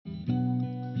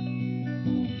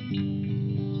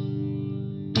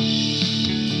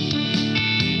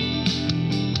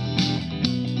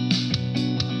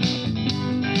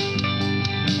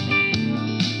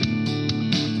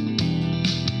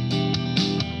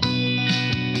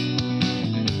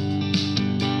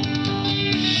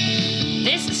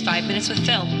5 Minutes with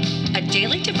Phil, a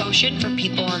daily devotion for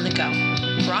people on the go.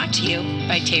 Brought to you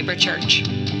by Tabor Church.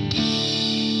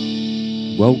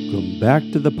 Welcome back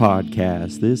to the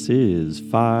podcast. This is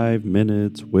 5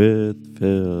 Minutes with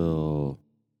Phil.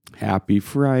 Happy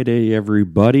Friday,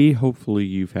 everybody. Hopefully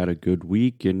you've had a good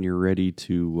week and you're ready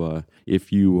to,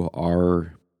 if you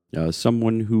are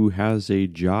someone who has a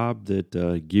job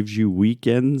that gives you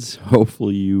weekends,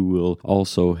 hopefully you will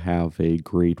also have a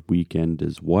great weekend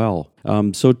as well.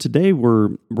 So today we're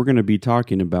going to be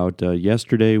talking about,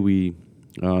 yesterday we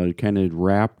kind of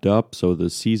wrapped up, so the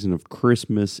season of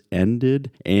Christmas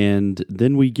ended, and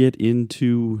then we get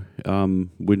into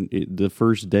the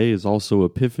first day is also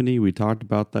Epiphany. We talked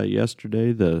about that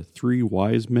yesterday, the three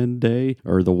wise men day,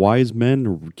 or the wise men,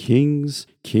 or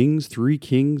three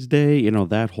kings day,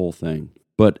 that whole thing.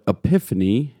 But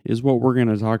Epiphany is what we're going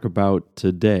to talk about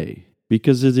today,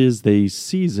 because it is the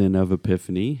season of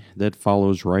Epiphany that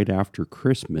follows right after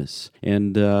Christmas.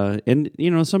 And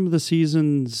some of the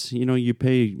seasons, you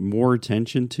pay more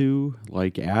attention to,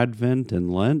 like Advent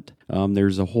and Lent.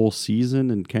 There's a whole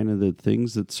season and kind of the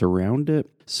things that surround it.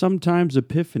 Sometimes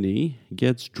Epiphany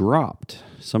gets dropped.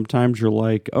 Sometimes you're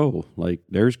like, oh, like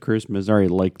there's Christmas. All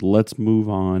right, like let's move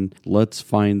on. Let's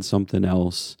find something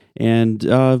else. And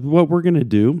what we're going to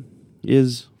do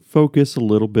is focus a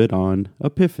little bit on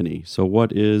Epiphany. So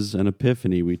what is an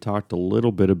Epiphany? We talked a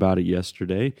little bit about it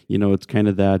yesterday. It's kind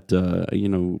of that,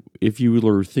 if you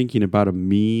were thinking about a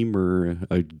meme or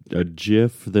a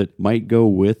GIF that might go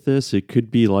with this, it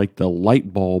could be like the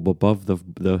light bulb above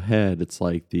the head. It's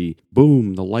like the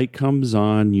boom, the light comes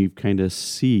on, you kind of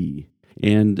see.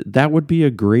 And that would be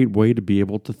a great way to be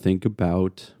able to think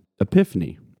about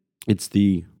Epiphany. It's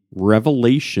the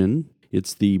revelation.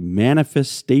 It's the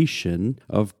manifestation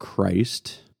of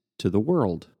Christ to the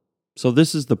world. So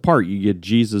this is the part you get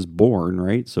Jesus born,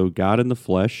 right? So God in the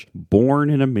flesh, born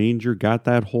in a manger, got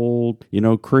that whole,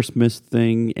 Christmas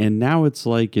thing. And now it's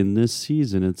like in this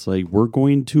season, it's like we're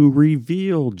going to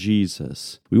reveal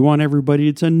Jesus. We want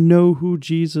everybody to know who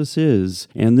Jesus is.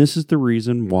 And this is the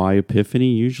reason why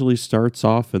Epiphany usually starts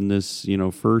off in this,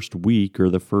 first week or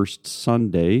the first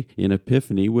Sunday in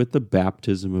Epiphany with the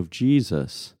baptism of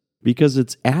Jesus. Because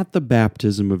it's at the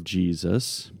baptism of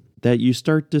Jesus that you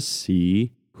start to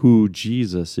see who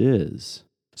Jesus is.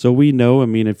 So we know,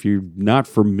 if you're not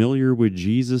familiar with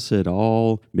Jesus at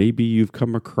all, maybe you've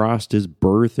come across his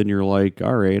birth and you're like,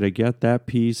 all right, I get that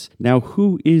piece. Now,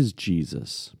 who is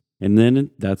Jesus? And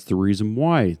then that's the reason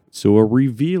why. So a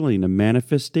revealing, a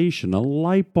manifestation, a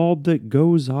light bulb that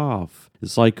goes off.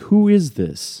 It's like, who is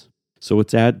this? So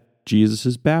it's at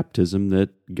Jesus' baptism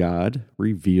that God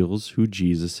reveals who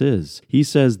Jesus is. He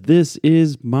says, "This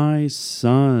is my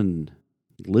son.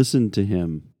 Listen to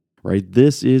him." Right?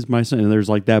 This is my son. And there's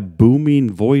like that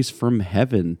booming voice from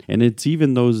heaven. And it's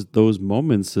even those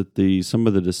moments that some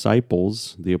of the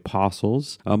disciples, the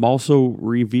apostles, also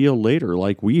reveal later.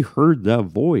 Like, we heard that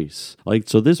voice. Like,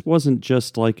 so this wasn't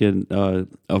just like a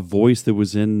voice that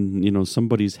was in,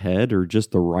 somebody's head or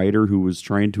just the writer who was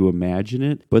trying to imagine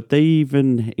it. But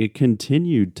it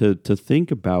continued to think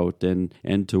about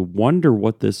and to wonder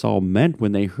what this all meant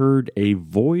when they heard a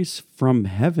voice from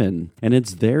heaven. And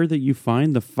it's there that you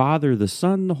find the Father, the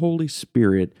Son, the Holy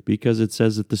Spirit, because it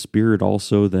says that the Spirit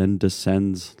also then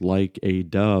descends like a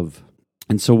dove.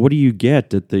 And so what do you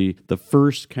get at the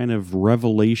first kind of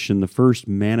revelation, the first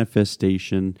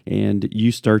manifestation, and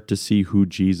you start to see who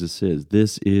Jesus is.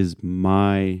 This is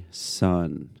my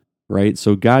son, right?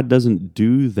 So God doesn't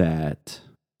do that.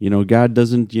 God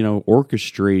doesn't,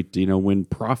 orchestrate, when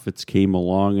prophets came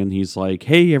along and he's like,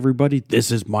 hey, everybody,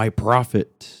 this is my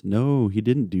prophet. No, he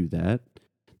didn't do that.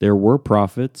 There were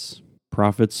prophets.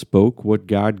 Prophets spoke what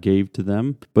God gave to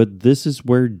them. But this is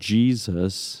where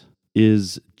Jesus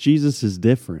is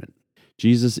different.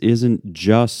 Jesus isn't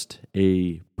just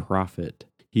a prophet.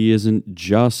 He isn't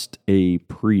just a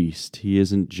priest. He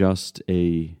isn't just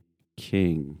a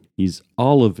king. He's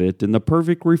all of it and the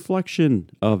perfect reflection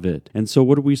of it. And so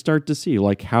what do we start to see?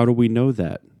 Like, how do we know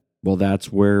that? Well,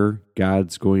 that's where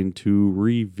God's going to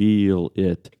reveal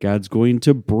it. God's going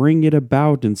to bring it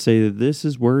about and say that this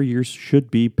is where you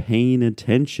should be paying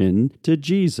attention to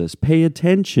Jesus. Pay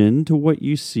attention to what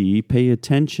you see. Pay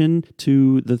attention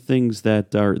to the things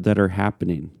that are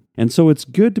happening. And so it's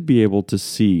good to be able to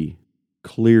see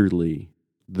clearly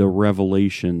the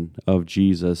revelation of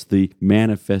Jesus, the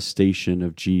manifestation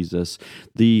of Jesus,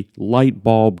 the light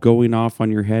bulb going off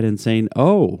on your head and saying,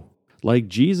 oh, like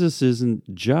Jesus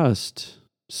isn't just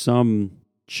some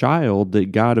child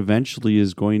that God eventually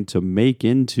is going to make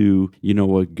into,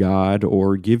 a god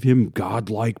or give him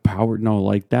godlike power. No,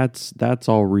 like that's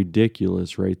all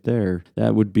ridiculous right there.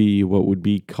 That would be what would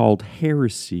be called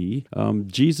heresy.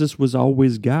 Jesus was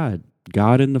always God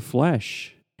in the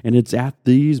flesh. And it's at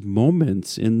these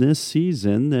moments in this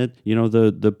season that,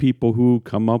 the people who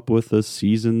come up with the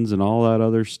seasons and all that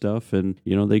other stuff, and,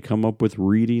 they come up with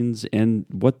readings, and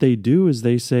what they do is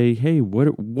they say, hey,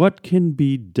 what can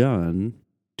be done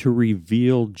to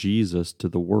reveal Jesus to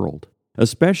the world,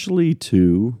 especially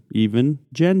to even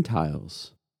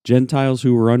Gentiles? Gentiles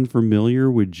who are unfamiliar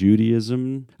with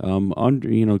Judaism,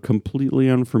 completely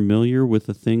unfamiliar with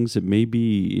the things that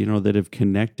maybe, that have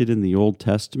connected in the Old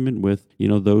Testament with,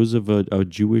 those of a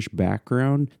Jewish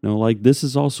background. This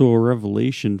is also a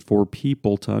revelation for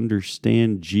people to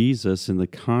understand Jesus in the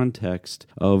context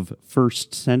of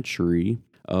first century,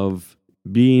 of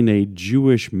being a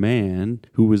Jewish man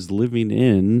who was living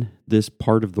in this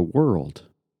part of the world.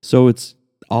 So it's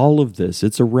all of this.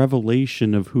 It's a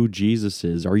revelation of who Jesus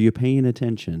is. Are you paying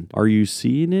attention? Are you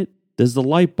seeing it? Does the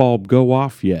light bulb go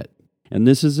off yet? And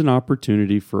this is an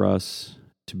opportunity for us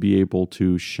to be able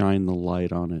to shine the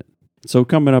light on it. So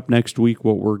coming up next week,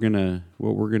 what we're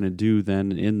gonna do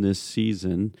then in this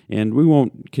season, and we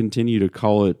won't continue to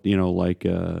call it, like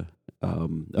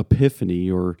Epiphany,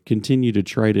 or continue to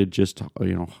try to just,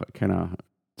 kind of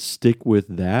stick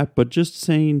with that, but just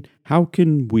saying, how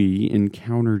can we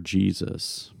encounter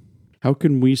Jesus? How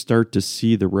can we start to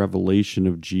see the revelation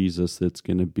of Jesus that's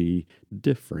going to be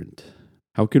different?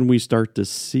 How can we start to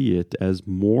see it as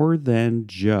more than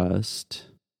just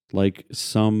like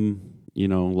some,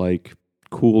 like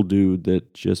cool dude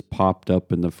that just popped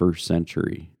up in the first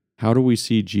century? How do we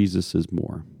see Jesus as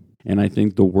more? And I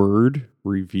think the Word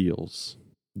reveals.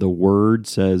 The Word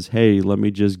says, hey, let me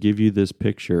just give you this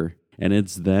picture. And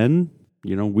it's then,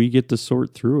 we get to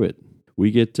sort through it. We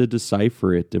get to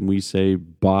decipher it, and we say,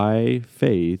 by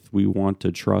faith, we want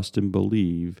to trust and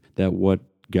believe that what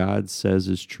God says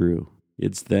is true.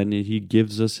 It's then He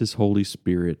gives us His Holy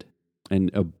Spirit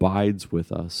and abides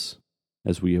with us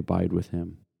as we abide with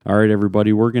Him. All right,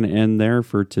 everybody, we're going to end there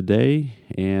for today,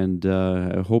 and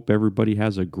I hope everybody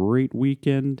has a great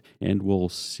weekend, and we'll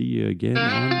see you again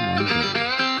on Monday.